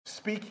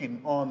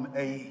speaking on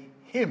a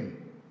hymn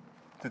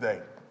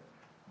today.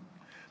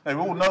 Now,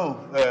 we all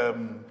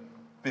know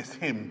this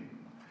hymn,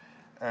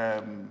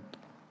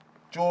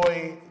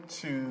 Joy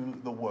to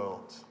the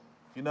World.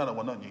 You know that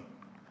one, don't you?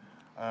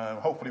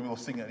 Hopefully we'll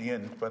sing at the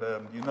end, but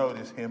you know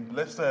this hymn.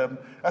 That's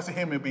the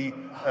hymn we'll be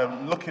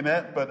looking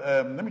at, but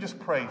let me just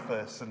pray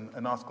first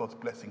and ask God's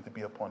blessing to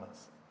be upon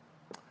us.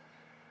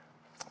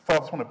 Father, I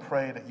just want to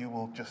pray that you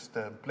will just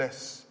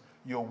bless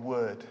your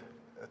word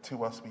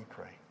to us, we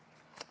pray.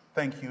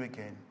 Thank you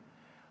again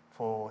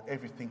for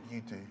everything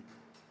you do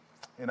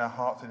in our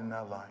hearts and in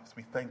our lives.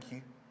 We thank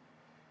you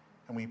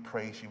and we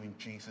praise you in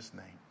Jesus'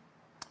 name.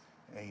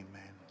 Amen.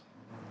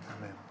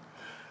 Amen.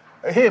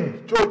 A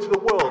hymn, Joy to the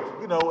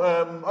World. You know,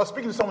 I was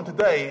speaking to someone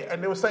today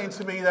and they were saying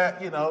to me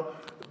that, you know,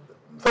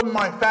 some of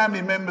my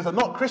family members are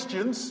not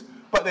Christians,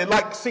 but they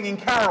like singing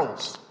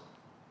carols.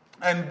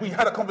 And we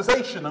had a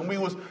conversation and we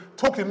was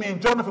talking, me and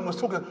Jonathan was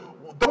talking,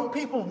 don't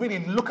people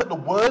really look at the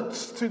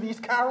words to these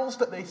carols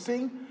that they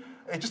sing?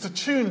 It's just a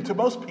tune to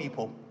most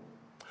people.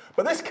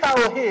 But this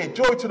carol here,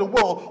 Joy to the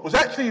World, was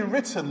actually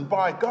written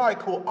by a guy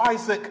called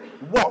Isaac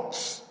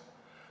Watts.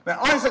 Now,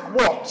 Isaac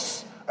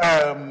Watts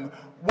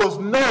was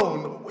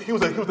known, he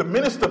was a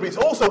minister, but he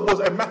also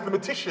was a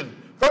mathematician.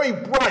 Very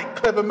bright,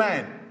 clever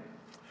man.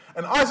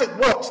 And Isaac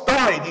Watts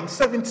died in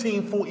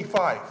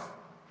 1745.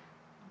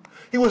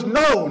 He was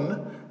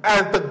known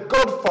as the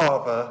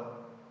godfather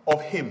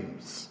of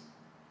hymns.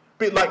 A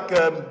bit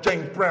like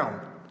James Brown,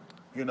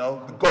 you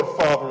know, the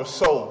godfather of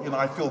soul. You know,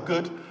 I feel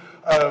good.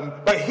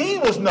 But he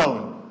was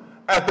known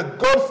as the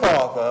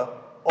godfather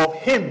of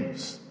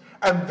hymns.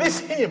 And this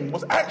hymn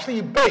was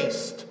actually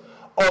based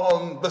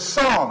on the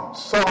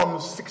Psalms. Psalm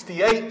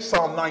 68,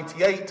 Psalm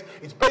 98.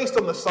 It's based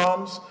on the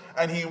Psalms.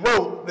 And he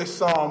wrote this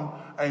psalm,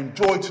 and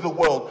Joy to the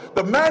World.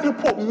 The man who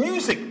put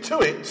music to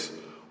it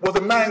was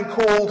a man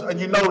called, and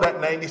you know that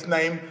name, his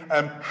name,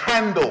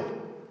 Handel,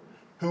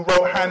 who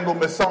wrote Handel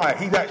Messiah.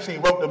 He actually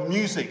wrote the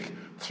music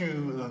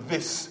to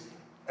this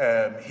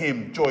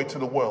hymn, Joy to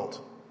the World.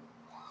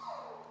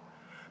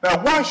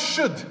 Now, why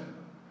should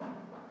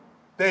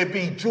there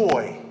be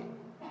joy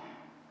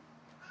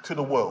to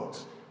the world?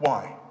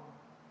 Why?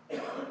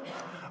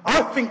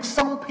 I think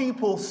some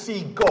people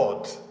see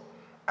God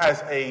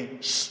as a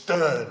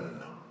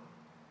stern,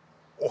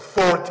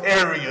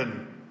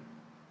 authoritarian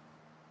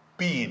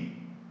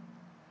being.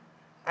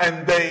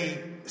 And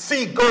they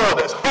see God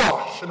as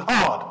harsh and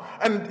hard.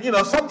 And, you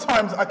know,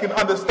 sometimes I can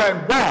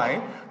understand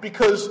why.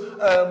 Because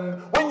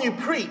when you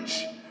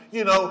preach,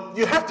 you know,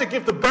 you have to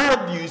give the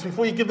bad news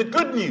before you give the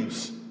good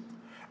news.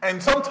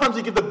 And sometimes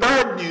you give the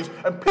bad news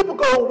and people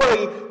go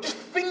away just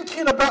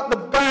thinking about the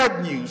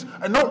bad news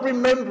and not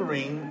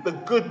remembering the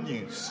good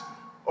news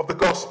of the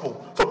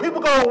gospel. So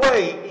people go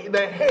away in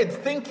their heads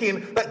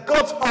thinking that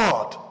God's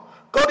hard,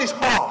 God is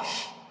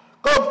harsh,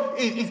 God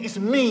is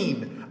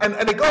mean, and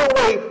they go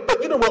away.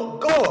 But you know what?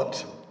 God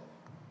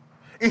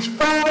is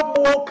far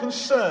more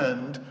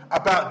concerned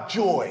about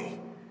joy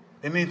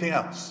than anything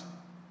else.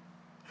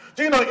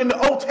 Do you know, in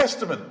the Old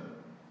Testament,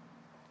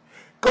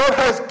 God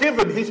has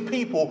given his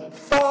people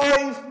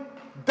 5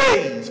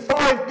 days,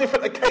 5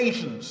 different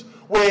occasions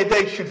where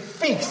they should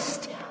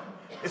feast.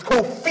 It's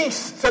called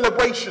feast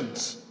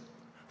celebrations.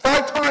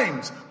 5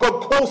 times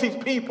God calls his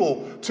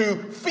people to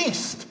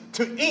feast,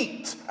 to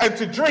eat, and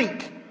to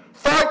drink.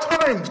 5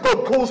 times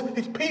God calls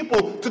his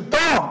people to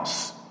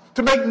dance,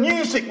 to make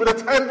music with a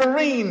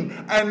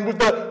tambourine and with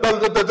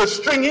the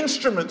string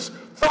instruments.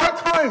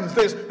 5 times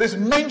there's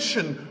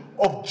mention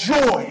of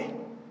joy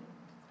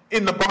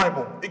in the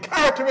Bible. It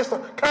characterized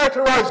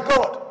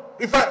God.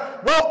 In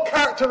fact, what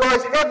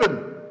characterized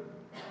heaven?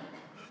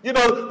 You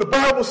know, the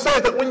Bible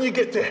says that when you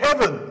get to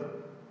heaven,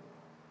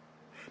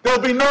 there'll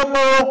be no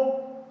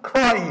more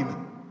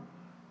crying,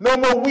 no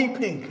more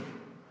weeping,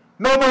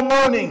 no more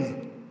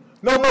mourning,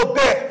 no more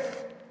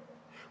death.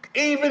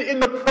 Even in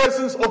the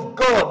presence of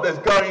God, there's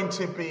going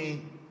to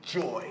be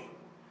joy.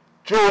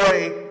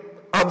 Joy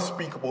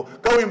unspeakable.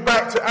 Going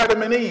back to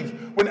Adam and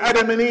Eve, when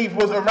Adam and Eve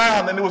was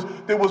around and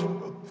there was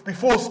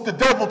before the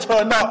devil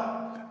turned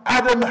up,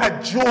 Adam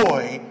had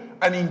joy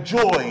and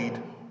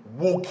enjoyed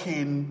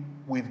walking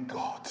with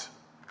God.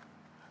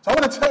 So I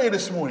want to tell you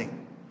this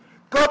morning,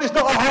 God is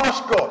not a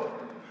harsh God.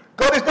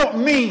 God is not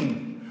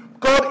mean.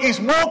 God is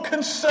more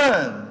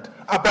concerned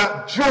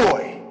about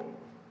joy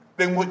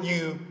than what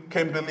you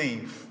can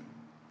believe.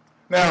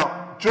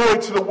 Now, joy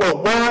to the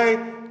world.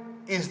 Why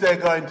is there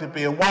going to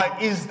be, and why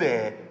is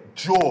there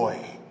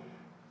joy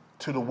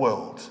to the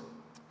world?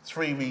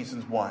 3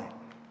 reasons why.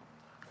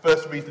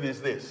 First reason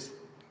is this: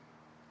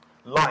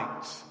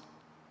 light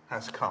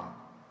has come.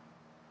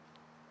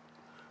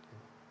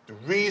 The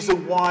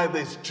reason why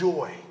there's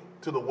joy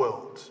to the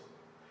world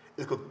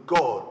is because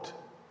God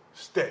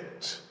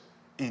stepped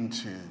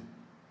into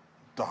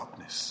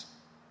darkness.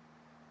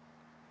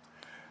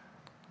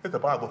 Here's the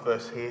Bible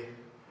verse here.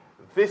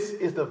 This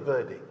is the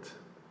verdict.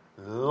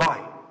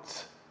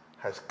 Light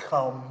has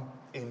come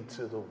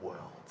into the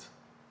world.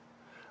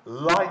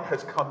 Light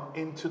has come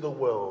into the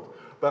world.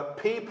 But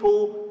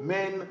people,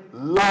 men,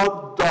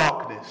 love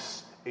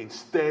darkness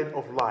instead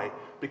of light,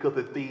 because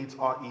the deeds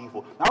are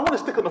evil. Now I want to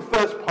stick on the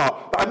first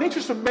part, but I need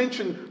you to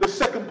mention the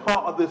second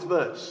part of this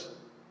verse.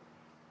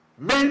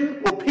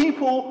 Men or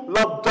people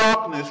love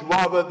darkness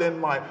rather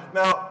than light.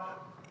 Now,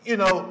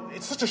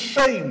 it's such a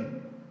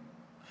shame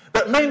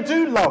that men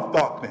do love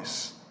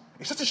darkness.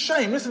 It's such a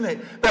shame, isn't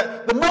it?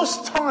 That the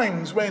most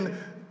times when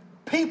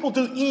people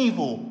do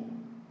evil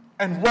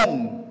and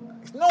wrong,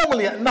 it's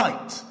normally at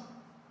night.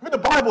 I mean, the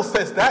Bible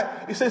says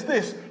that. It says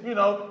this,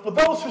 for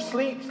those who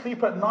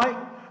sleep at night,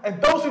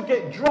 and those who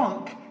get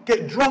drunk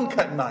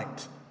at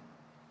night.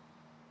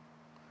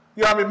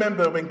 I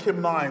remember when Kim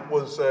and I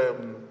was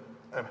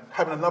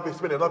having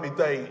a lovely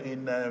day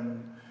in,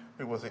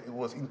 where was it? It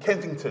was in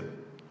Kensington.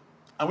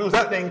 And we was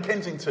out there in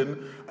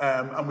Kensington,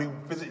 and we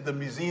visited the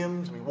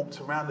museums, we walked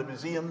around the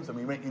museums, and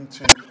we went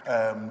into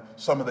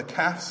some of the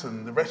cafes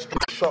and the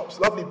restaurant shops.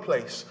 Lovely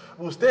place.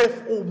 We was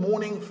there all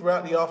morning,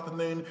 throughout the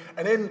afternoon,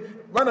 and then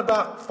around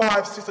about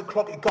 5, 6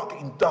 o'clock, it got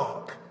getting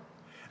dark.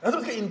 And as it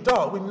was getting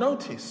dark, we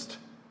noticed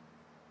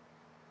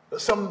that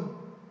some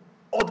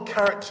odd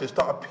characters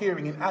started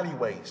appearing in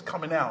alleyways,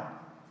 coming out,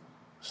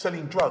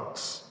 selling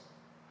drugs.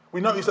 We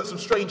noticed that some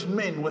strange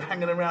men were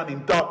hanging around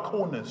in dark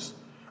corners.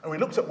 And we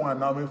looked at one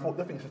another and we thought,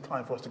 I think it's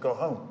time for us to go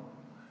home.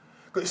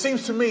 Because it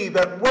seems to me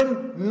that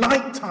when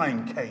night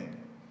time came,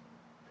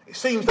 it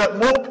seems that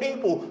more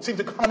people seem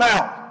to come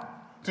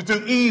out to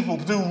do evil,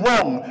 to do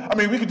wrong. I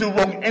mean, we could do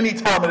wrong any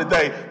time of the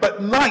day,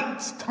 but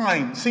night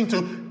time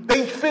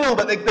they feel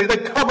that they're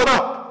covered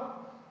up.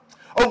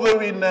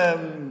 Over in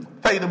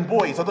Thaden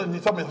Boys, I don't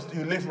know, some of us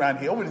who live around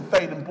here, over in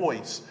Thaden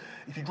Boys,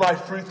 if you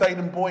drive through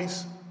Thaden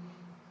Boys,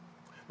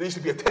 there used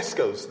to be a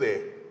Tesco's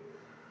there.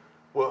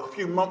 Well, a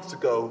few months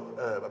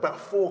ago, about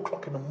 4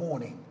 o'clock in the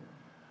morning,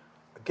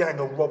 a gang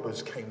of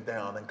robbers came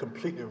down and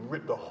completely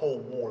ripped the whole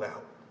wall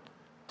out.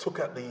 Took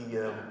out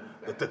the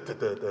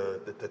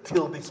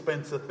till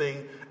dispenser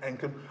thing, and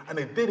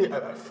they did it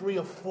at 3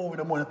 or 4 in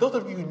the morning. Those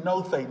of you who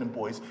know Thaden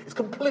Boys, it's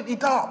completely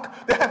dark.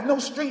 They have no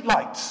street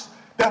lights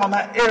down on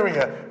that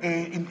area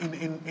in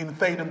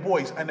Thaden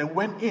Boys, and they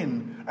went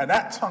in at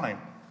that time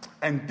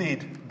and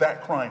did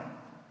that crime.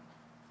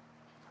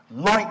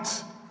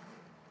 Light.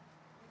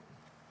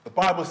 The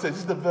Bible says,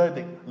 this is the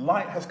verdict,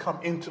 light has come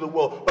into the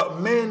world, but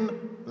men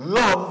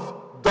love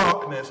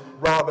darkness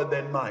rather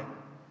than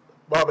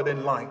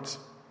light.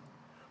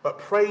 But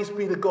praise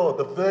be to God,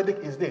 the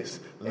verdict is this,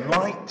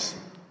 light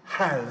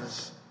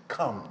has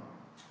come.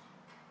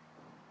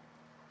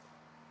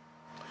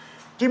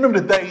 Do you remember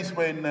the days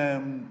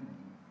when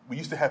we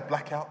used to have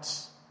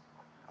blackouts?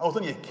 I was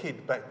only a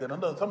kid back then. I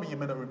know some of you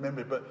may not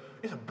remember it, but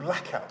it's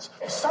blackouts.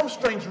 For some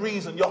strange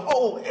reason, your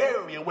whole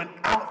area went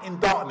out in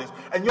darkness.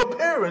 And your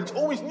parents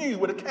always knew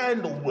where the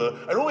candles were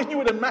and always knew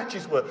where the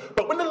matches were.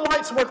 But when the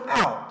lights went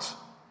out,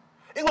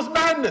 it was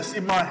madness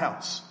in my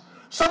house.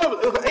 There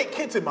were 8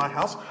 kids in my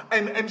house,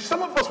 and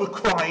some of us were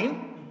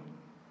crying.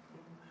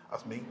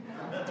 That's me,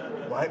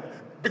 right?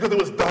 Because it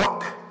was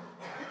dark.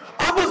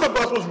 Others of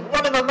us was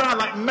running around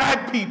like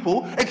mad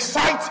people,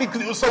 excited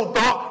because it was so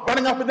dark,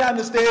 running up and down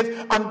the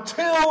stairs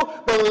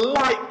until the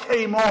light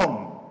came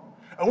on.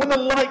 And when the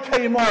light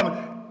came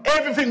on,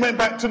 everything went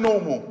back to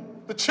normal.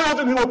 The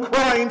children who were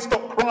crying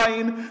stopped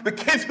crying. The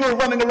kids who were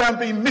running around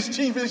being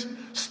mischievous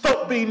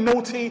stopped being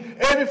naughty.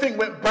 Everything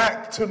went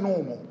back to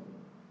normal.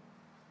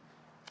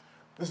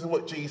 This is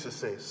what Jesus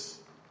says.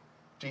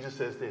 Jesus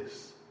says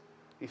this.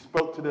 He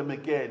spoke to them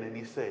again and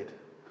he said,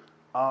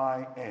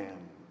 I am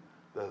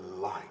the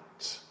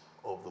light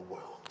of the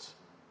world.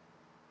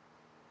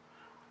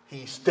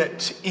 He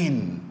stepped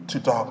into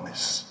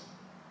darkness.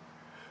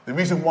 The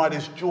reason why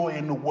there's joy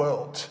in the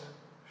world,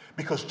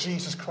 because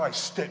Jesus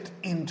Christ stepped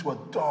into a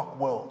dark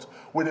world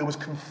where there was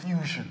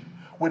confusion,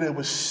 where there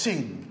was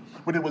sin,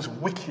 where there was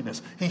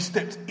wickedness. He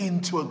stepped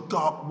into a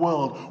dark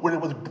world where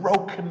there was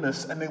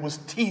brokenness and there was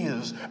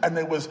tears and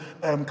there was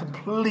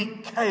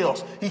complete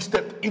chaos. He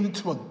stepped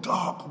into a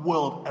dark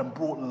world and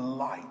brought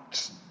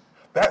light.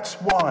 That's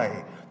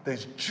why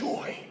there's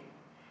joy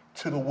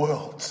to the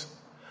world,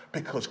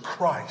 because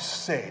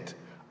Christ said,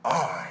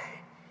 I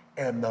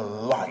am the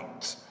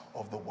light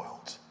of the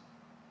world.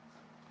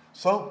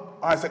 So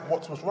Isaac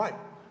Watts was right.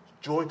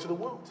 Joy to the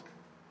world,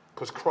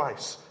 because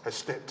Christ has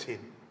stepped in.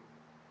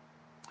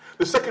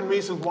 The second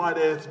reason why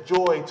there's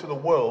joy to the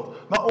world,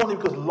 not only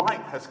because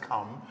light has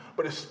come,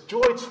 but it's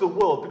joy to the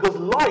world because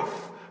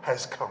life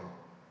has come.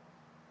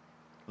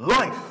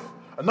 Life,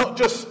 and not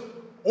just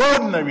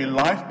ordinary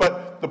life,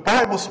 but the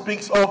Bible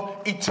speaks of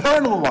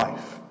eternal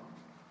life.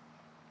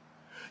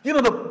 You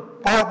know, the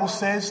Bible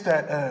says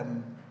that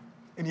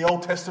in the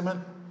Old Testament,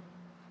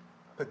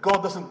 that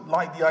God doesn't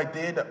like the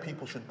idea that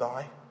people should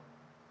die.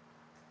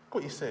 Look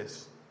what he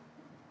says.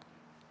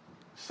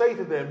 Say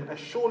to them, as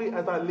surely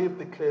as I live,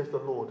 declares the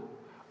Lord,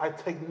 I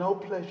take no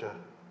pleasure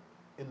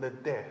in the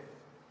death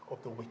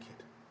of the wicked.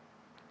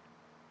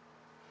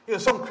 You know,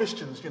 some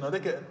Christians, they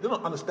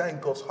don't understand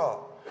God's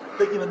heart.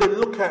 They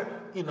look at,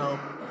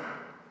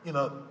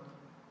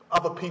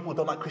 other people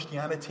don't like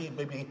Christianity,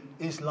 maybe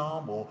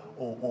Islam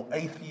or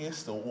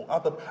atheists or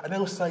other, and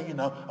they'll say,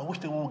 I wish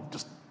they would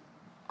just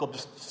God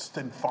just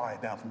send fire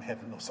down from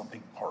heaven or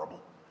something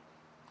horrible.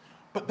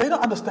 But they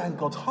don't understand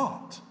God's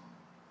heart.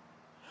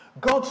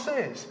 God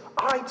says,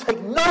 I take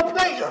no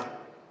pleasure.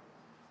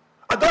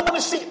 I don't want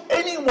to see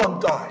anyone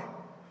die.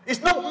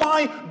 It's not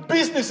my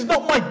business, it's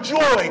not my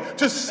joy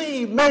to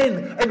see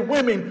men and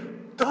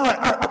women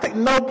die. I take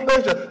no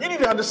pleasure. You need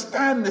to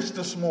understand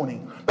this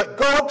morning, that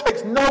God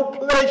takes no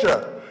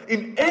pleasure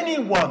in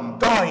anyone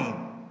dying.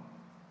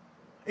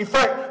 In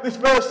fact, this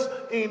verse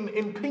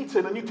in Peter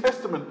in the New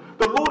Testament,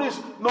 the Lord is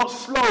not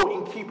slow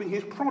in keeping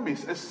his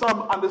promise, as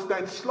some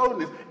understand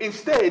slowness.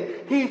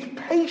 Instead, he is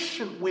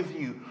patient with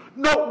you,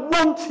 not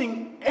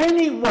wanting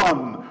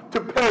anyone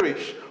to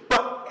perish,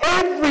 but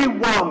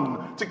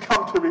everyone to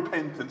come to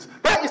repentance.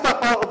 That is the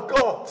heart of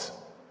God.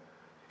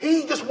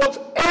 He just wants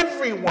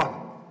everyone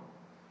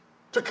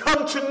to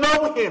come to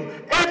know him,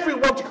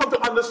 everyone to come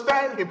to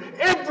understand him,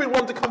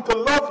 everyone to come to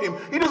love him.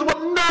 He doesn't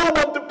want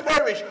no one to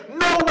perish,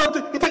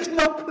 he takes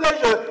no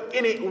pleasure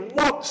in it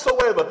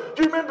whatsoever.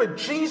 Do you remember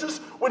Jesus,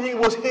 when he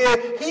was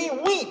here, he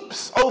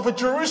weeps over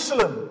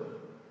Jerusalem.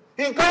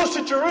 He goes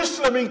to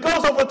Jerusalem, he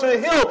goes over to a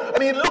hill,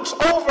 and he looks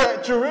over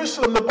at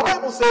Jerusalem. The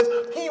Bible says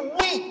he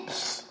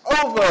weeps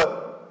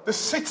over the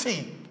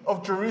city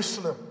of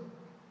Jerusalem.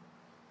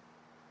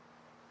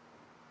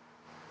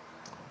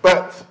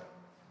 But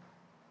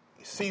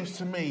it seems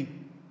to me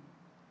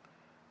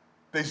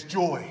there's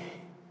joy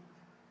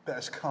that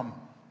has come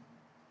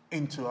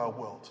into our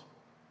world.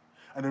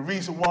 And the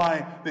reason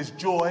why there's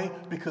joy,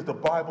 because the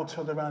Bible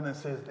turned around and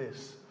says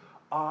this: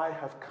 I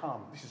have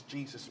come, this is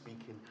Jesus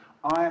speaking,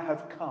 I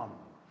have come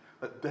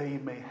that they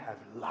may have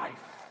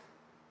life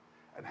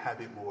and have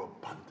it more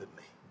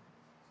abundantly.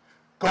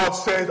 God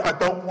says, I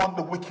don't want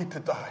the wicked to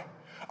die.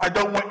 I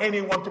don't want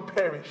anyone to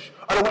perish.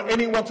 I don't want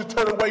anyone to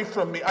turn away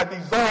from me. I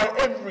desire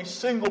every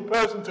single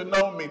person to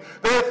know me.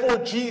 Therefore,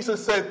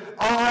 Jesus said,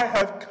 I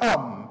have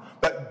come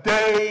that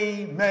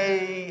they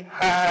may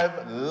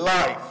have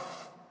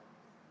life.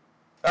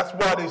 That's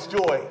why there's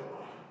joy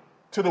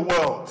to the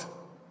world,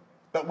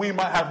 that we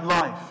might have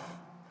life.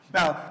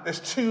 Now, there's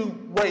two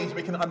ways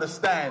we can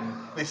understand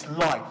this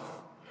life.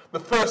 The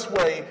first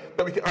way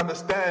that we can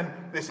understand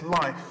this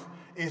life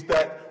is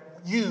that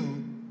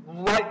you,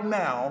 right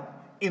now,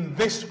 in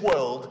this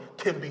world,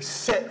 can be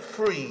set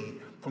free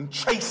from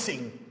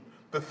chasing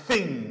the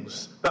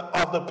things that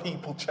other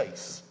people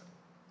chase.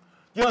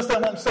 You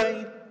understand what I'm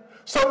saying?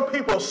 Some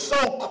people are so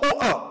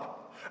caught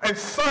up and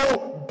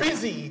so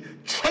busy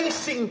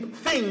chasing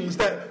things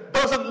that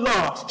doesn't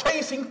last,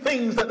 chasing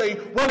things that they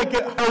want to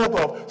get hold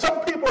of.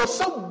 Some people are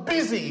so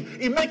busy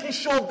in making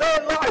sure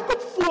their life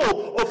is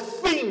full of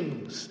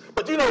things.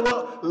 But you know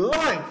what?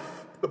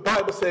 Life, the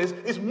Bible says,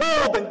 is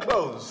more than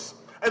clothes.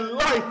 And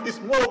life is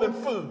more than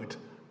food.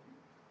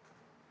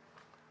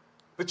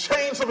 The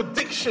chains of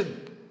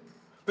addiction,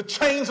 the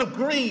chains of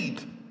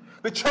greed,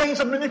 the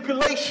chains of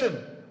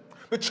manipulation,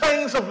 the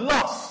chains of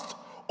lust,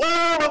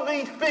 all of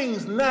these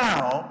things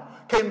now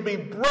can be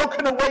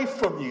broken away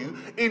from you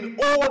in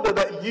order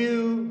that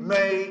you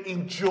may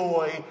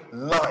enjoy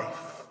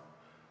life,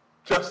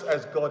 just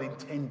as God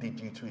intended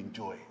you to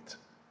enjoy it.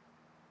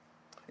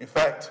 In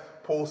fact,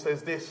 Paul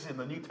says this in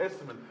the New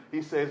Testament.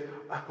 He says,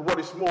 what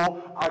is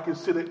more, I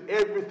consider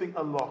everything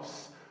a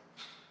loss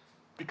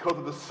because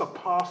of the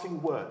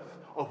surpassing worth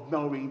of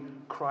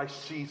knowing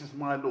Christ Jesus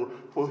my Lord,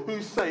 for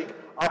whose sake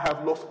I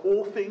have lost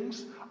all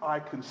things. I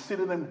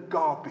consider them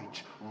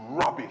garbage,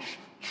 rubbish,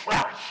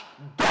 trash,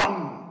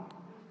 dung,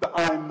 that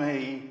I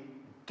may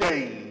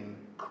gain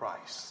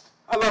Christ.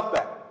 I love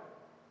that.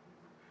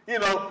 You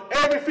know,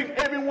 everything,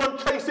 everyone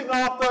chasing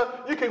after,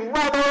 you can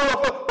run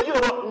over, but you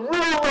know what?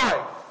 Real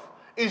life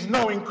is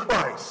knowing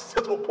Christ.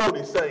 That's what Paul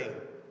is saying.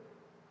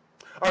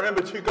 I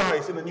remember two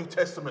guys in the New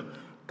Testament,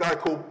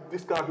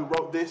 this guy who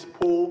wrote this,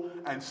 Paul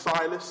and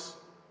Silas.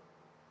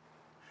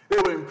 They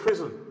were in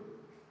prison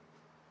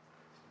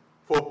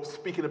for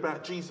speaking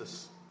about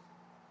Jesus.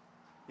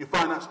 You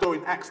find that story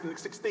in Acts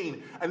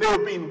 16. And they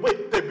were being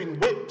whipped, they've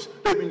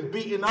been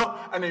beaten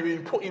up, and they've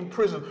been put in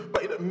prison.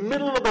 But in the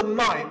middle of the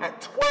night,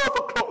 at 12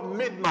 o'clock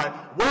midnight,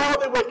 while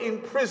they were in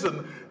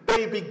prison,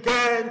 they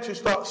began to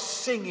start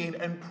singing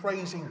and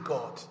praising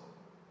God.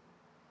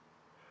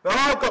 Now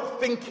I got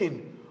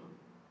thinking,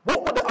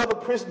 what were the other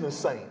prisoners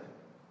saying?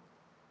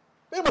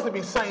 They must have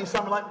been saying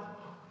something like,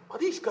 are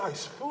these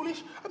guys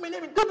foolish? I mean, they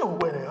don't know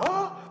where they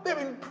are. They're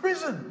in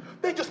prison.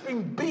 They've just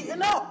been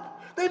beaten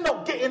up. They're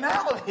not getting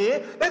out of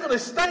here. They're going to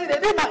stay there.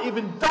 They might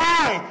even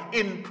die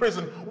in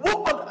prison.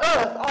 What on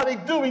earth are they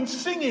doing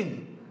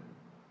singing?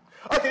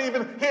 I can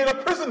even hear the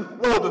prison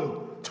warden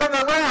turn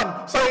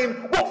around saying,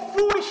 what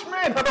foolish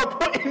men have I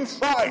put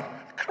inside?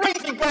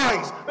 Crazy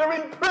guys. They're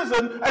in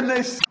prison and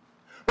they're singing.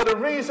 But the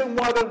reason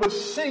why they were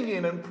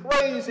singing and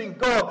praising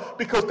God,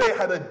 because they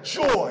had a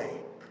joy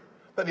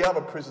that the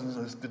other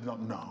prisoners did not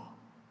know.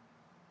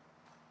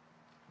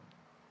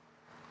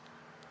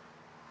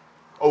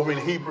 Over in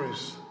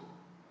Hebrews,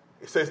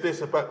 it says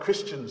this about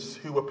Christians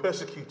who were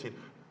persecuted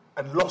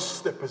and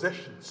lost their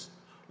possessions.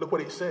 Look what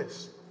it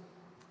says.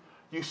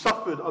 You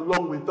suffered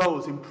along with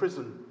those in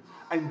prison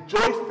and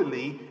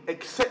joyfully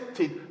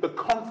accepted the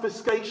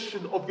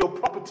confiscation of your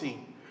property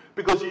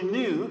because you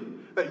knew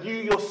that you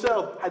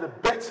yourself had a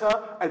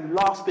better and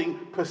lasting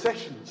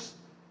possessions.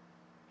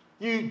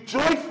 You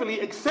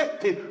joyfully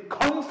accepted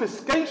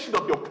confiscation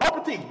of your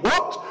property.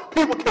 What?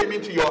 People came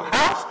into your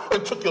house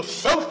and took your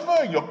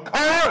sofa and your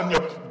car and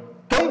your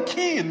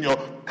donkey and your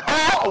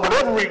car or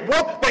whatever it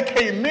was. They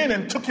came in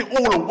and took it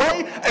all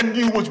away, and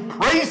you was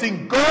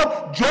praising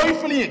God,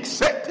 joyfully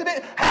accepted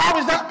it. How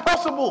is that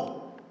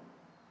possible?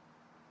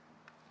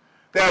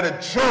 They had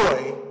a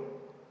joy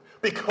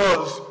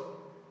because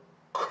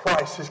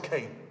Christ has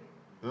came.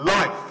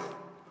 Life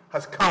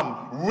has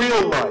come,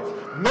 real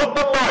life, not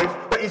the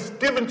life that is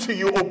given to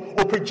you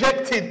or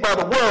projected by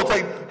the world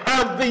saying,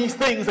 have these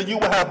things and you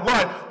will have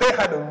life. They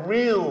had a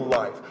real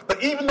life.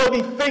 That even though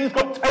these things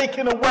got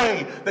taken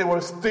away, they were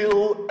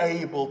still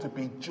able to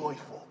be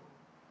joyful.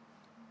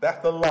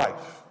 That's the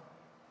life.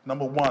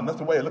 Number one, that's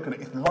the way of looking at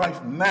it. It's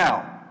life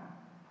now.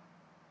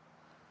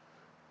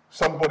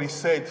 Somebody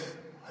said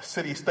a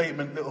silly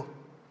statement, little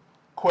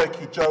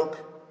quirky joke,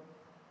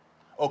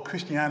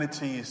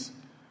 Christianity is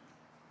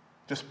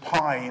just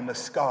pie in the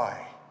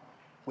sky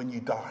when you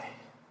die.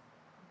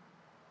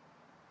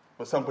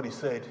 But somebody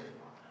said,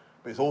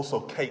 but it's also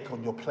cake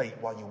on your plate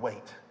while you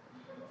wait.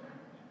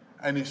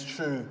 And it's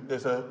true,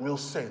 there's a real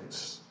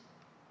sense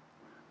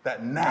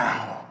that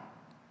now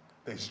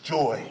there's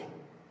joy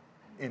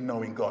in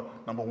knowing God,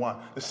 number one.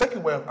 The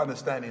second way of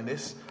understanding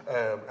this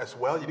as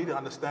well, you need to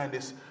understand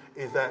this,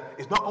 is that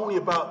it's not only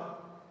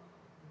about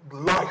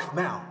life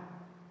now,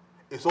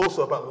 it's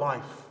also about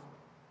life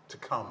to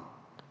come.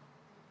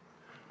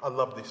 I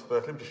love this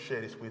verse. Let me just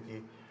share this with you.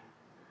 It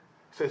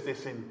says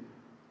this in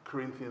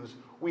Corinthians.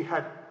 Let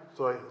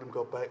me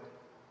go back.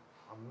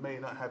 I may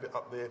not have it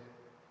up there.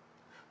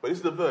 But this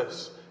is the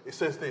verse. It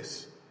says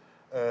this.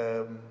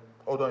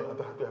 Hold on, I don't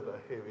have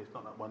that here. It's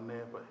not that one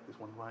there, but this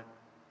one right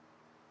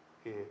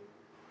here.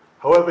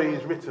 However, it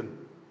is written,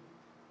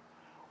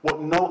 what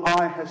no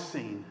eye has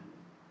seen,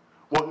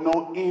 what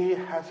no ear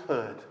has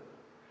heard,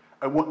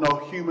 and what no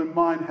human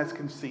mind has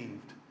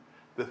conceived,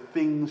 the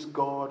things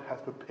God has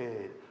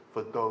prepared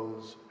for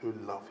those who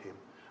love him.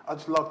 I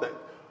just love that.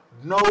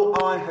 No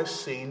eye has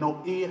seen,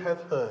 no ear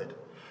hath heard,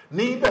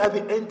 neither have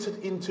it entered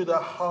into the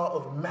heart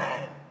of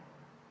man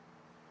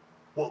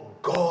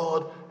what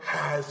God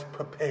has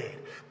prepared.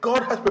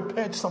 God has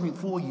prepared something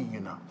for you, you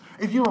know.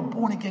 If you're a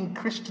born-again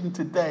Christian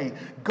today,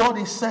 God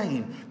is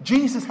saying,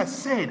 Jesus has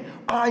said,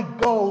 I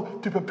go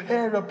to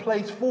prepare a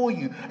place for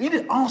you. You need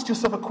to ask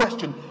yourself a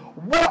question.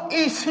 What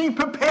is he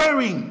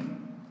preparing?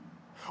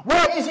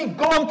 Where is he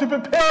gone to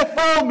prepare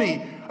for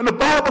me? And the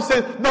Bible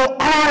says, no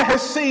eye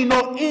has seen,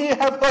 no ear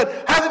have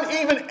heard, hasn't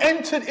even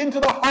entered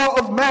into the heart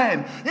of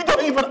man. You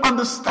don't even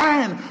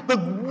understand the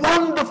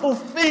wonderful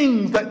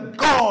things that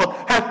God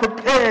has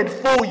prepared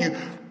for you.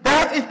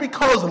 That is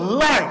because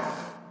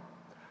life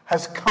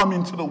has come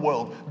into the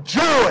world.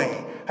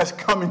 Joy has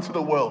come into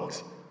the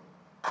world.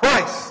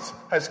 Christ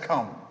has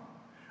come.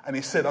 And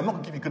he said, I'm not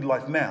going to give you a good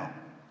life now.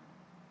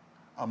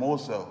 I'm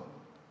also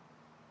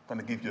going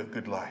to give you a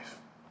good life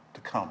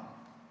to come.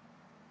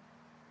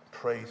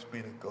 Praise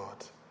be to God.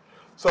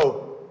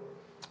 So,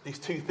 these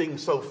two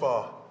things so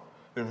far.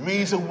 The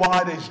reason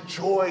why there's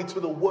joy to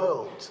the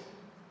world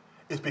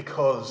is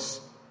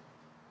because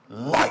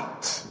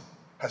light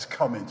has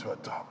come into a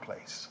dark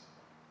place.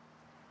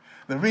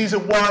 The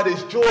reason why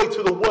there's joy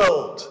to the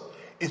world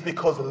is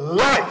because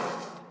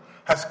life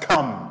has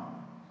come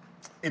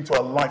into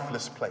a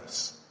lifeless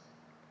place.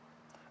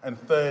 And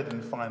third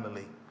and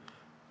finally,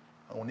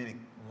 I will need to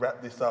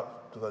wrap this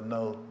up because I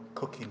know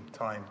cooking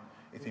time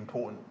is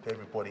important to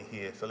everybody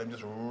here. So let me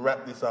just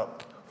wrap this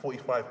up.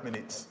 45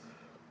 minutes.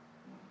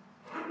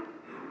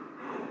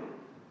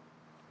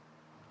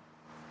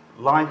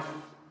 Life,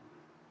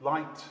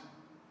 light,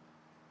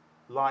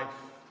 life,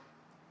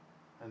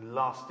 and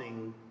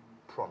lasting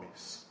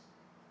promise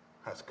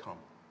has come.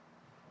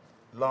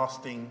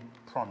 Lasting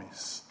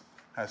promise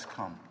has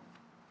come.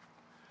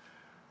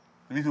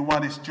 The reason why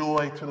there's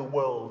joy to the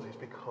world is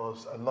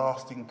because a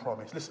lasting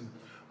promise. Listen,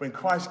 when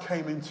Christ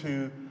came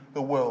into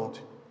the world,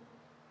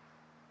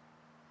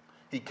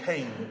 he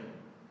came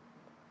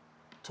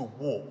to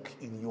walk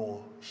in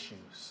your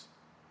shoes.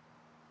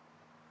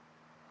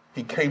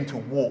 He came to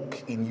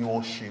walk in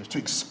your shoes, to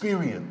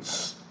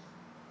experience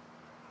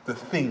the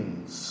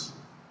things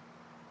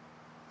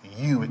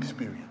you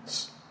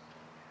experience.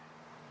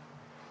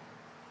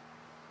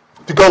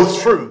 To go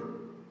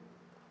through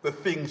the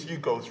things you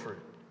go through.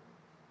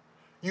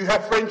 You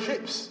have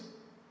friendships.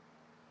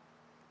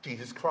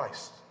 Jesus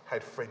Christ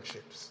had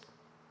friendships.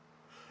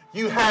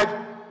 You had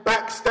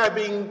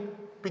backstabbing,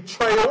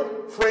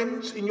 betrayal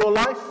friends in your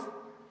life.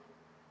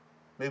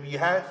 Maybe you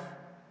have.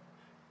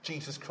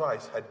 Jesus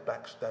Christ had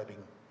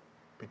backstabbing,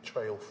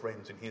 betrayal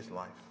friends in his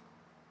life.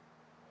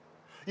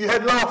 You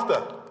had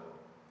laughter.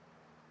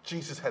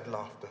 Jesus had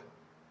laughter.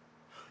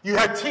 You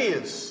had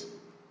tears.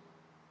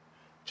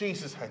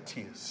 Jesus had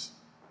tears.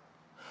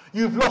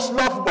 You've lost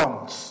loved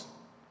ones.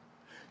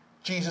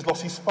 Jesus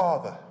lost his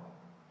father.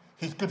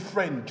 His good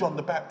friend, John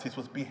the Baptist,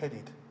 was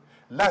beheaded.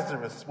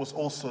 Lazarus was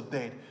also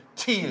dead.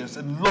 Tears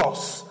and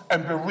loss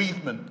and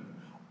bereavement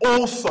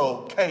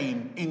also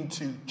came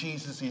into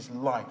Jesus'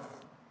 life.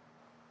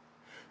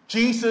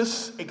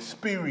 Jesus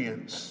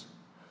experienced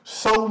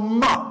so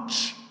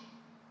much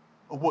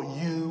of what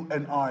you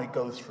and I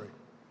go through.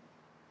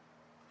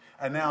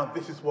 And now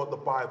this is what the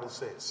Bible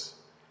says.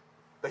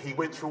 That he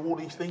went through all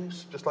these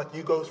things, just like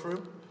you go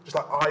through, just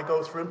like I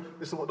go through them.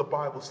 This is what the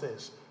Bible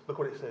says. Look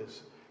what it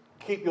says.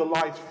 Keep your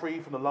lives free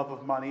from the love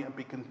of money and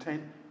be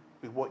content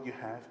with what you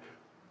have,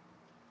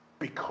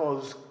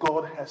 because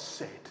God has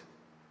said,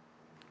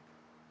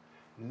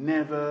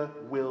 never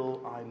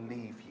will I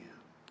leave you.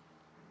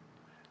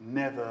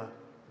 Never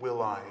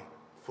will I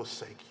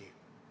forsake you.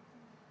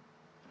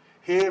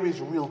 Here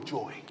is real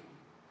joy.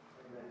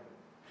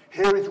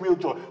 Here is real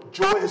joy.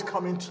 Joy has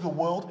come into the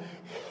world.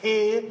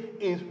 Here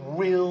is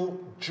real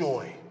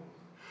joy.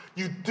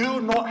 You do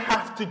not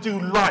have to do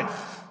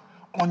life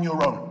on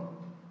your own.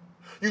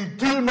 You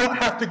do not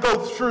have to go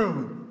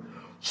through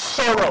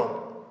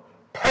sorrow,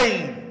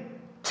 pain,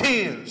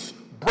 tears,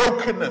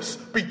 brokenness,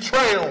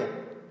 betrayal,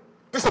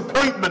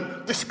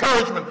 disappointment,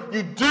 discouragement.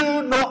 You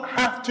do not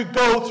have to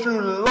go through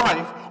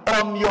life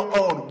on your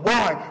own.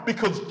 Why?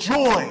 Because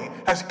joy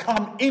has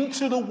come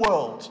into the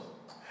world.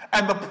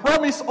 And the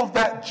promise of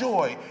that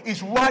joy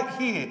is right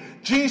here.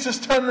 Jesus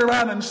turning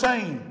around and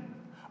saying,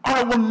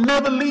 I will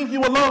never leave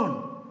you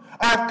alone.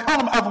 I've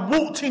come, I've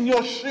walked in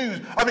your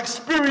shoes. I've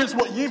experienced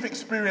what you've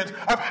experienced.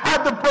 I've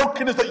had the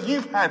brokenness that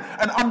you've had.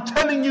 And I'm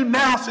telling you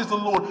now, says the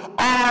Lord,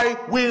 I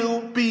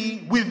will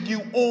be with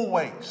you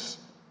always.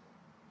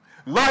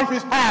 Life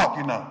is hard,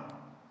 you know.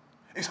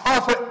 It's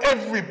hard for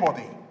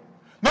everybody.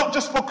 Not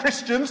just for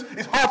Christians,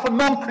 it's hard for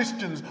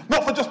non-Christians.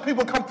 Not for just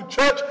people who come to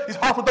church, it's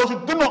hard for those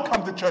who do not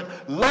come to church.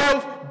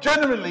 Life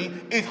generally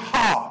is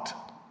hard.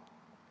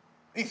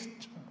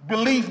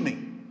 Believe me,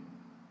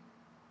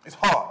 it's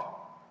hard.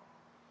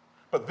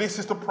 But this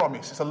is the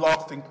promise, it's a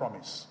lasting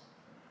promise.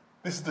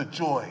 This is the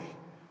joy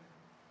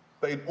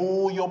that in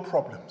all your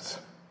problems,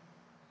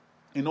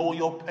 in all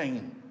your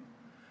pain,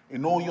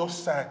 in all your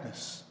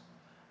sadness,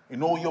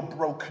 in all your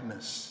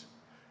brokenness,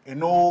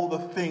 in all the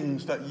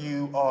things that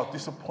you are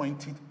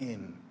disappointed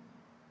in,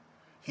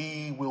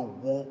 he will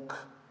walk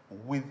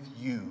with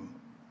you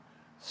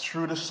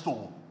through the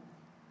storm,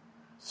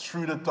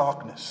 through the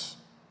darkness,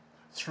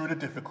 through the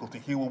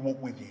difficulty. He will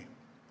walk with you.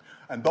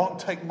 And don't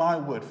take my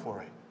word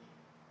for it.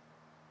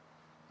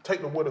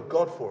 Take the word of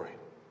God for it.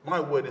 My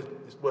word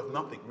is worth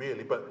nothing,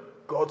 really,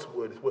 but God's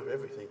word is worth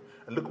everything.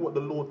 And look at what the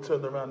Lord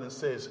turned around and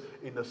says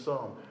in the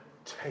psalm.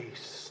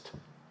 Taste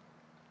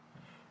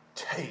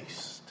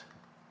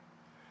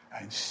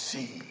and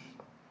see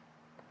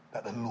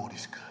that the Lord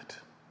is good.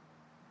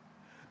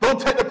 Don't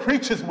take the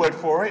preacher's word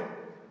for it.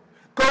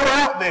 Go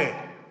out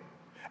there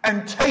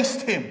and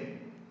taste him.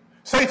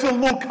 Say to the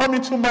Lord, come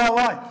into my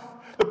life.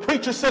 The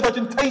preacher said, I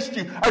didn't taste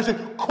you. I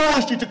said,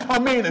 caused you to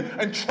come in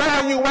and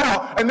try you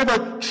out. And if I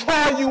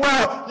try you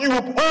out, you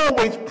will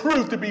always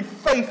prove to be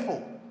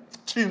faithful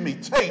to me.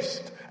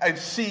 Taste and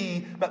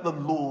see that the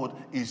Lord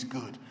is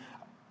good.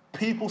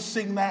 People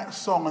sing that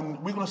song,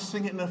 and we're going to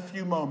sing it in a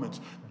few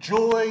moments.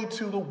 Joy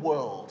to the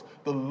world,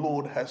 the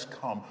Lord has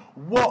come.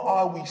 What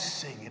are we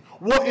singing?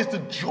 What is the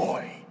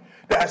joy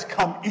that has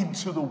come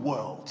into the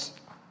world?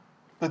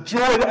 The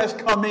joy that has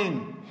come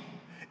in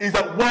is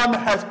that one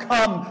has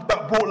come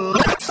that brought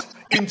light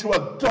into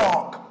a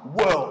dark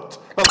world.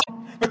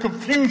 The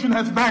confusion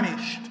has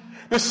vanished.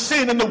 The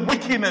sin and the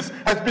wickedness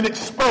has been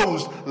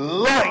exposed.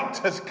 Light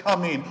has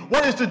come in.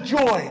 What is the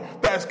joy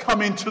that has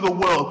come into the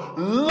world?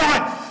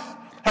 Life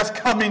has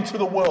come into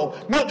the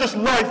world. Not just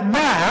life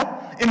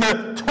now, in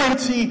the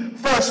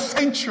 21st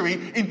century,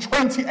 in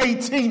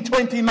 2018,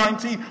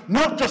 2019.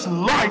 Not just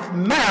life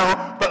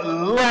now, but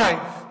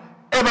life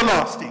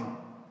everlasting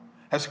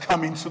has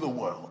come into the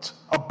world.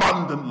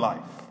 Abundant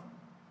life.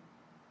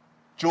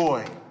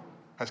 Joy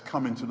has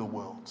come into the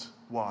world.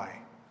 Why?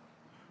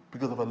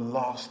 Because of a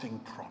lasting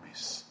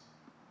promise.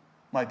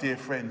 My dear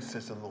friends,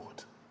 says the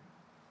Lord,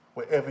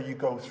 wherever you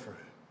go through,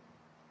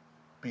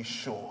 be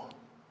sure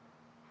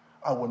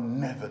I will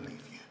never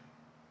leave you.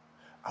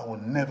 I will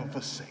never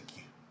forsake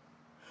you.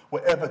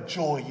 Whatever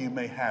joy you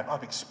may have,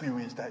 I've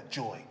experienced that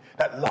joy,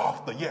 that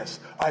laughter. Yes,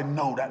 I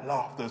know that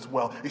laughter as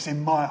well. It's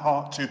in my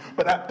heart too.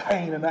 But that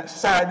pain and that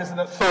sadness and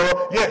that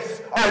sorrow,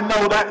 yes, I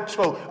know that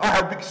too. I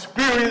have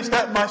experienced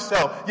that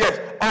myself. Yes,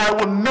 I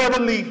will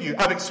never leave you.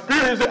 I've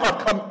experienced it.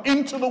 I've come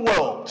into the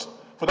world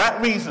for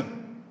that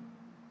reason,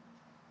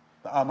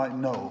 that I might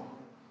know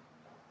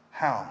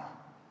how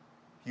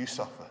you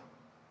suffer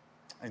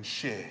and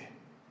share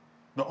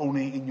not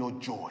only in your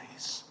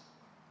joys,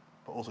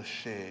 but also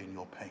share in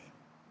your pain.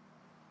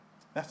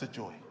 That's the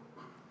joy.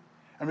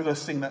 And we're going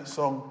to sing that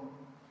song,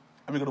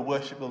 and we're going to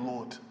worship the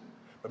Lord.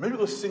 But maybe we're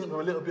going to sing it with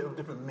a little bit of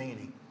different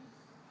meaning.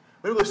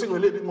 Maybe we're going to sing it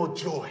with a little bit more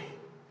joy.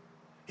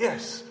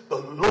 Yes, the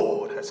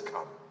Lord has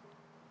come.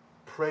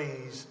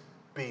 Praise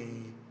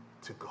be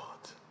to God.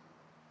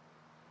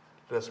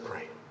 Let us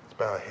pray. Let's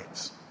bow our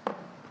heads.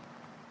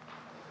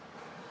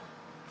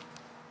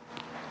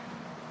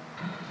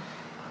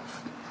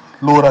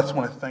 Lord, I just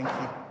want to thank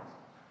you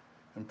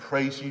and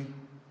praise you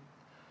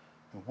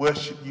and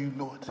worship you,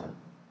 Lord,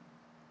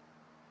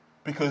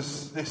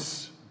 because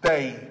this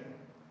day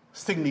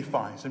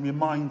signifies and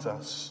reminds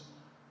us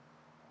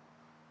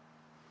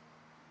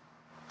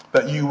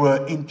that you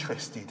were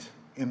interested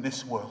in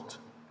this world.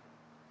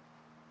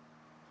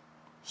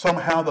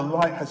 Somehow the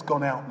light has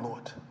gone out,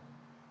 Lord.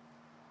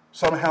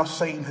 Somehow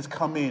Satan has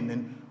come in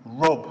and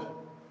robbed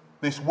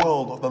this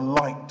world of the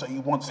light that he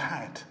once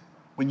had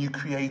when you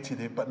created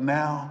it. But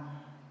now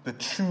the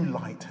true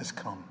light has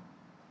come.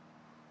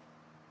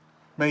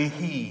 May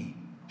he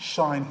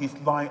shine his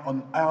light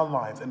on our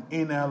lives and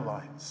in our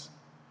lives.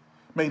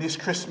 May this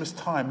Christmas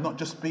time not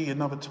just be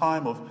another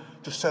time of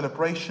just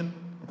celebration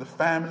with the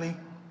family,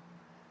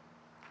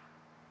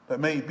 but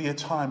may it be a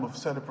time of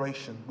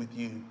celebration with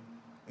you,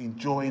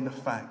 enjoying the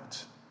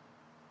fact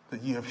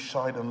that you have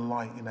shined a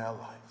light in our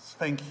lives.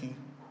 Thank you.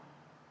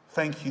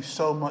 Thank you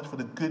so much for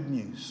the good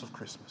news of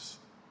Christmas.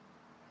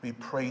 We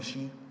praise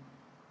you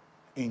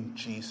in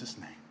Jesus'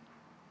 name.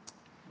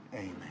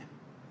 Amen.